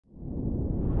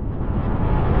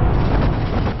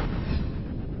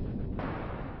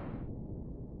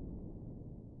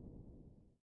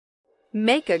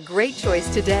Make a great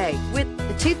choice today with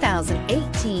the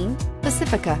 2018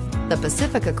 Pacifica. The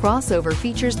Pacifica crossover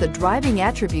features the driving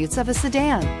attributes of a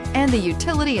sedan and the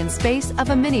utility and space of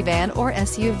a minivan or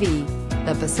SUV.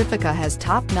 The Pacifica has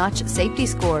top-notch safety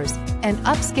scores, an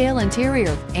upscale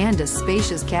interior, and a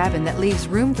spacious cabin that leaves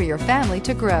room for your family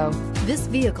to grow. This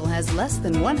vehicle has less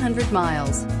than 100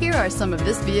 miles. Here are some of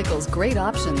this vehicle's great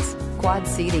options: quad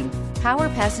seating, power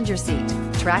passenger seat,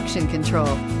 traction control,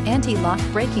 anti-lock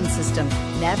braking system,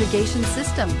 navigation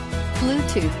system,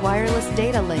 Bluetooth wireless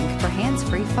data link for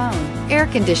hands-free phone, air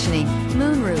conditioning,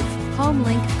 moonroof, home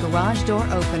link garage door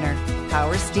opener,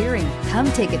 power steering.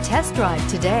 Come take a test drive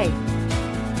today.